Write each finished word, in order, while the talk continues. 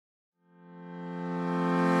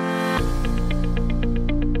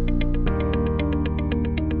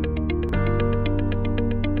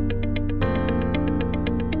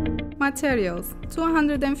Materials: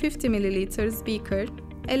 250 ml beaker,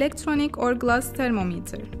 electronic or glass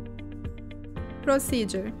thermometer.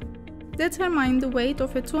 Procedure: determine the weight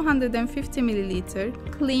of a 250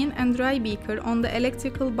 ml clean and dry beaker on the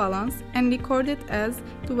electrical balance and record it as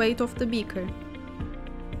the weight of the beaker.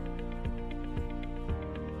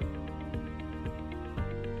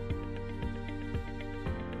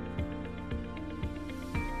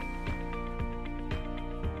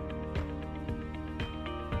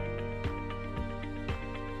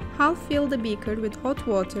 Half fill the beaker with hot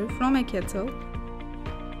water from a kettle.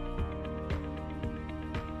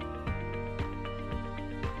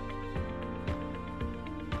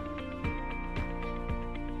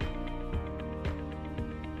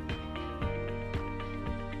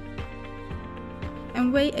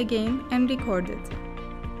 And weigh again and record it.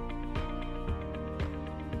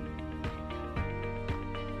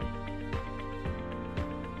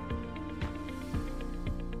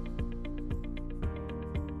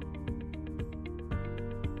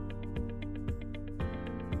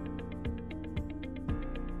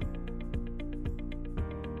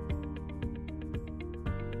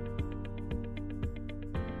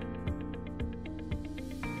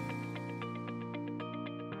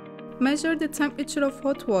 Measure the temperature of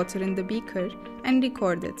hot water in the beaker and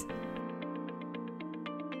record it.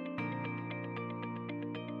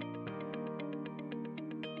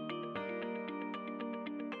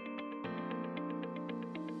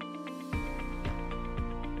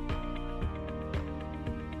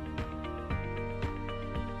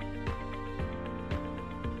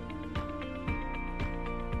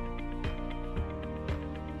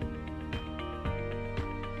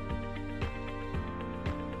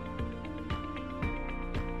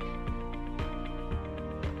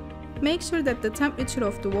 Make sure that the temperature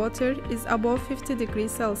of the water is above 50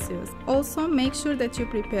 degrees Celsius. Also, make sure that you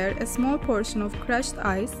prepare a small portion of crushed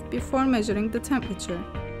ice before measuring the temperature.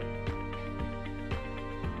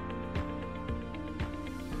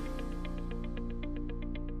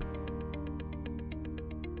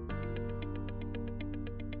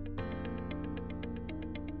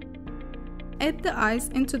 Add the ice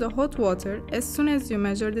into the hot water as soon as you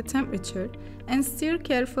measure the temperature and stir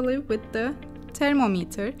carefully with the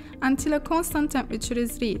thermometer until a constant temperature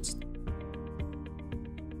is reached.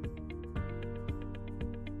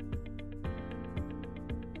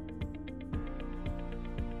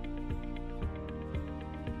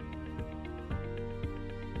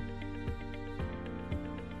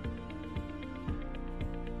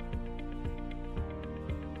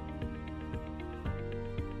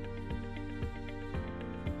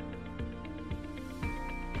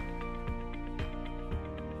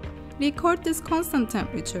 Record this constant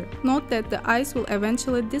temperature. Note that the ice will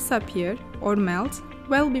eventually disappear or melt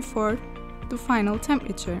well before the final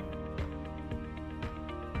temperature.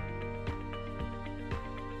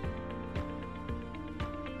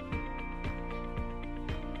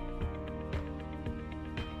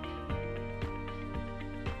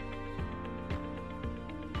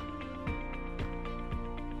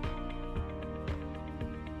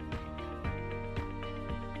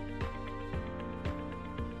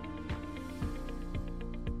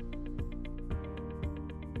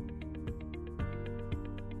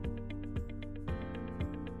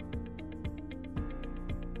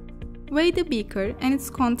 Weigh the beaker and its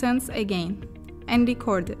contents again, and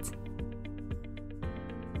record it.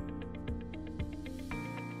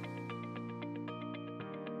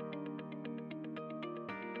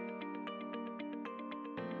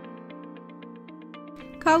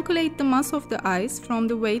 Calculate the mass of the ice from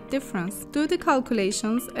the weight difference. Do the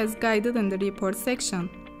calculations as guided in the report section.